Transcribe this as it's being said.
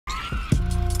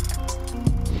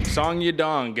Song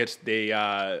Yadong gets the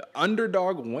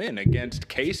underdog win against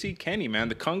Kenney, man.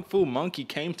 The Kung Fu Monkey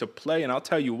came to play, and I'll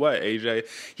tell you what, AJ,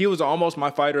 he was almost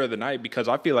my fighter of the night because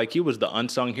I feel like he was the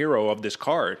unsung hero of this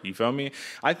card. You feel me?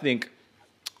 I think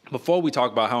before we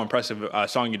talk about how impressive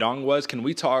Song Yadong was, can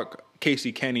we talk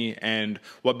Kenney and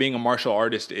what being a martial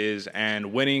artist is,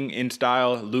 and winning in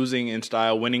style, losing in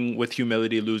style, winning with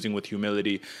humility, losing with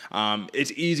humility.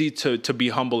 It's easy to be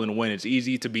humble and win. It's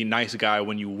easy to be nice guy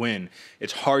when you win.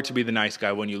 It's hard to be the nice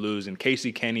guy when you lose. And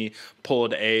Kenney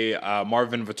pulled a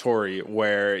Marvin Vettori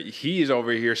where he's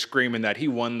over here screaming that he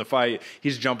won the fight.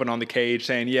 He's jumping on the cage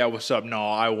saying, yeah, what's up? No,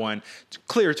 I won.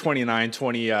 Clear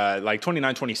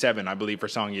 29-27, I believe, for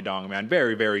Song Yadong, man.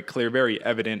 Very, very clear, very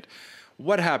evident.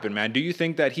 What happened, man? Do you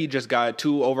think that he just got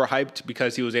too overhyped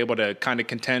because he was able to kind of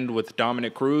contend with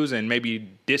Dominic Cruz and maybe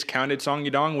discounted Song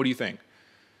Yadong? What do you think?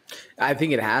 I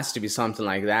think it has to be something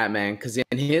like that, man, because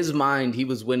in his mind, he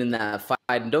was winning that fight.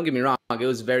 And don't get me wrong, it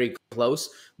was very close,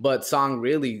 but Song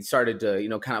really started to,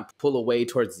 kind of pull away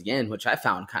towards the end, which I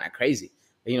found kind of crazy.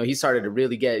 He started to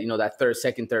really get, that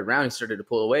third round, he started to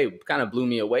pull away, kind of blew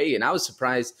me away. And I was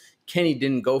surprised Kenney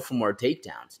didn't go for more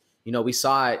takedowns. We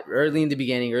saw it early in the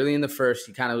beginning, early in the first.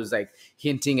 He kind of was like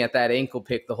hinting at that ankle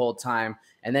pick the whole time.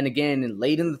 And then again,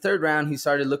 late in the third round, he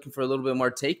started looking for a little bit more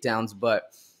takedowns. But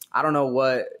I don't know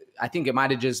what. I think it might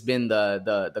have just been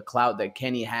the clout that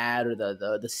Kenney had, or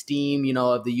the steam,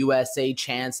 of the USA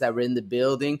chants that were in the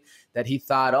building, that he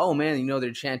thought, oh man,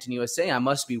 they're chanting USA, I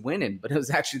must be winning. But it was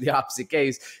actually the opposite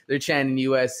case. They're chanting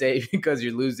USA because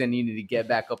you're losing. You need to get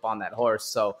back up on that horse.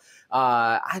 So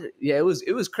it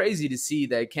was crazy to see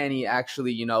that Kenney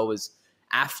actually, was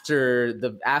after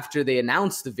they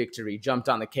announced the victory, jumped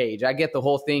on the cage. I get the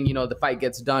whole thing, the fight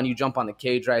gets done, you jump on the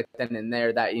cage right then and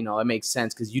there. That, it makes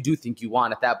sense because you do think you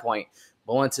won at that point.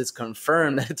 But once it's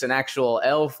confirmed that it's an actual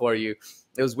L for you,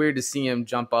 it was weird to see him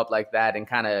jump up like that and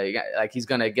kind of like he's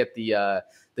gonna get the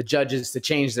judges to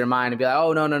change their mind and be like,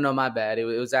 oh no, my bad. It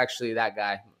was actually that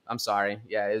guy. I'm sorry.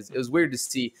 Yeah, it was weird to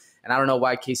see, and I don't know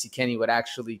why Kenney would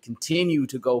actually continue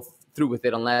to go through with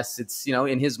it unless it's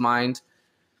in his mind.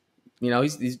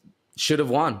 He should have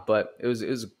won, but it was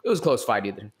a close fight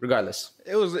either. Regardless,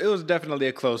 it was definitely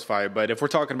a close fight. But if we're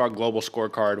talking about global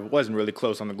scorecard, it wasn't really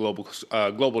close on the global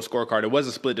scorecard. It was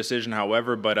a split decision,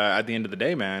 however. But at the end of the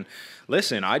day, man,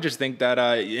 listen, I just think that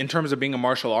in terms of being a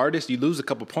martial artist, you lose a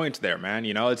couple points there, man.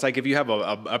 It's like if you have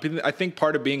I think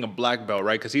part of being a black belt,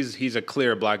 right? Because he's a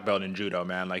clear black belt in judo,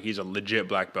 man. Like he's a legit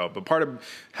black belt. But part of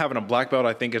having a black belt,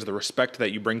 I think, is the respect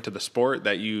that you bring to the sport,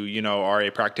 that you are a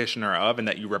practitioner of, and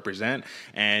that you represent.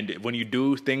 And when you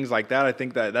do things like that, I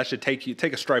think that should take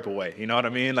a stripe away. You know what I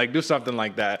mean? Like do something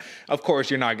like that. Of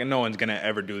course, no one's gonna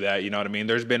ever do that. You know what I mean?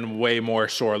 There's been way more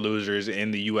sore losers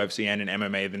in the UFC and in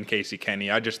MMA than Kenney.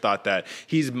 I just thought that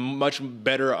he's much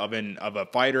better of a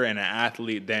fighter and an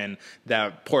athlete than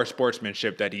that poor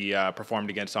sportsmanship that he performed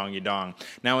against Song Yadong.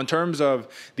 Now, in terms of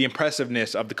the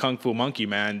impressiveness of the Kung Fu Monkey,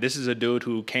 man, this is a dude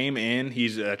who came in.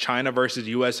 He's a China versus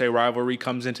USA rivalry,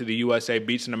 comes into the USA,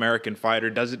 beats an American fighter,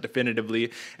 does it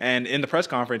definitively, and in the press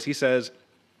conference, he says,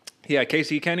 yeah,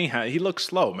 Kenney, he looks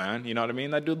slow, man. You know what I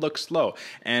mean? That dude looks slow.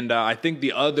 And I think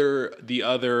the other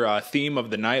theme of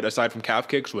the night, aside from calf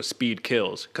kicks, was speed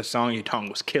kills. Because Song Yadong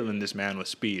was killing this man with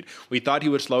speed. We thought he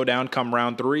would slow down come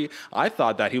round 3. I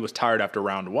thought that he was tired after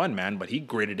round 1, man. But he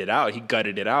gritted it out. He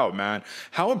gutted it out, man.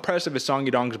 How impressive is Song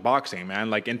Yadong's boxing,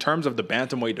 man? Like, in terms of the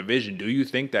bantamweight division, do you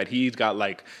think that he's got,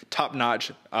 like,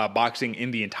 top-notch boxing in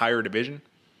the entire division?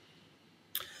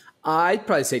 I'd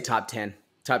probably say top 10.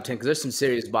 Top 10, because there's some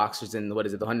serious boxers in the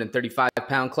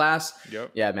 135-pound class.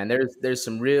 Yep. Yeah, man, there's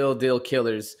some real deal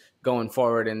killers going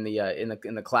forward in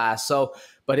the class. So,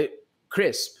 but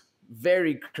crisp,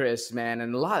 very crisp, man,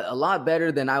 and a lot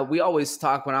better than we always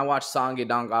talk. When I watch Song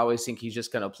Yadong, I always think he's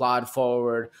just gonna plod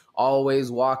forward, always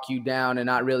walk you down, and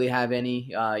not really have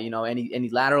any any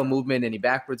lateral movement, any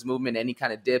backwards movement, any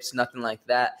kind of dips, nothing like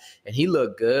that. And he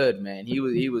looked good, man.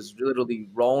 He was literally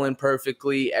rolling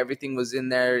perfectly. Everything was in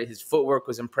there. His footwork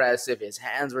was impressive. His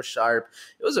hands were sharp.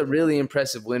 It was a really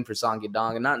impressive win for Song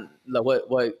Yadong. And not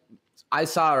what I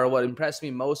saw, or what impressed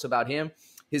me most about him,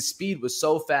 his speed was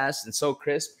so fast and so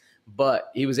crisp, but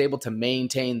he was able to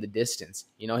maintain the distance.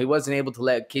 He wasn't able to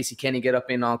let Kenney get up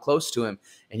in all close to him,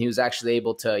 and he was actually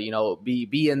able to,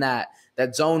 be in that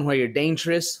zone where you're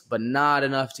dangerous, but not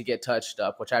enough to get touched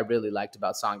up, which I really liked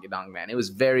about Song Yadong, man. It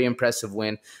was a very impressive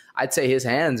win. I'd say his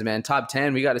hands, man, top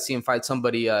 10. We got to see him fight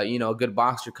somebody, a good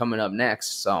boxer coming up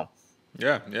next. So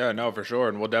Yeah, no, for sure,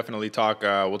 and we'll definitely talk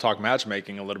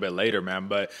matchmaking a little bit later, man.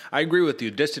 But I agree with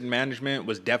you. Distance management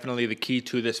was definitely the key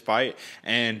to this fight,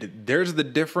 and there's the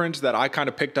difference that I kind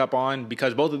of picked up on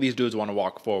because both of these dudes want to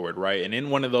walk forward, right? And in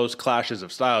one of those clashes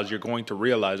of styles, you're going to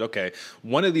realize, okay,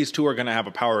 one of these two are going to have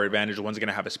a power advantage, one's going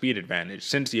to have a speed advantage.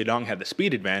 Since Yadong had the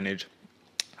speed advantage,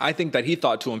 I think that he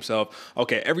thought to himself,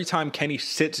 okay, every time Kenney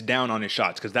sits down on his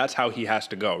shots, because that's how he has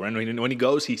to go, right? When he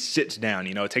goes, he sits down.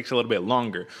 You know, it takes a little bit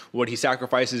longer. What he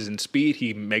sacrifices in speed,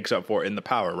 he makes up for in the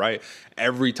power, right?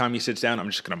 Every time he sits down,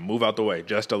 I'm just going to move out the way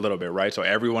just a little bit, right? So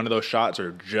every one of those shots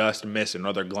are just missing,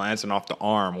 or they're glancing off the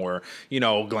arm or, you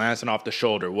know, glancing off the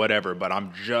shoulder, whatever. But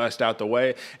I'm just out the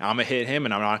way. And I'm going to hit him,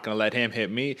 and I'm not going to let him hit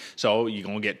me. So you're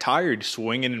going to get tired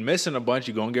swinging and missing a bunch.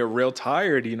 You're going to get real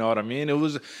tired, you know what I mean? It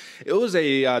was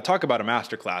a talk about a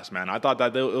masterclass, man. I thought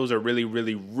that it was a really,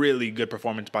 really, really good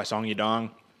performance by Song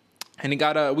Yadong. And we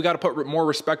gotta put more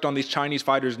respect on these Chinese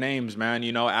fighters' names, man.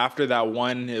 You know, after that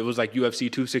one, it was like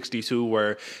UFC 262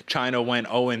 where China went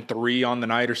 0-3 on the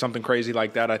night or something crazy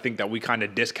like that. I think that we kind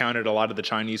of discounted a lot of the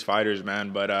Chinese fighters,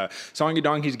 man. But Song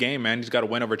Yadong, he's game, man. He's got a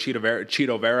win over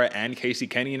Cheeto Vera and Casey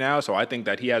Kenney now. So I think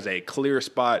that he has a clear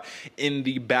spot in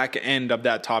the back end of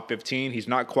that top 15. He's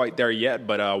not quite there yet,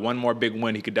 but one more big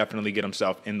win, he could definitely get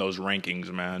himself in those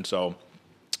rankings, man. So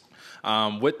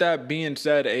with that being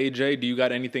said, AJ, do you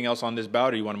got anything else on this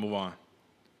bout, or you want to move on?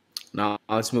 No,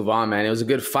 let's move on, man. It was a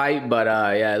good fight, but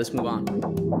yeah, let's move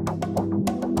on.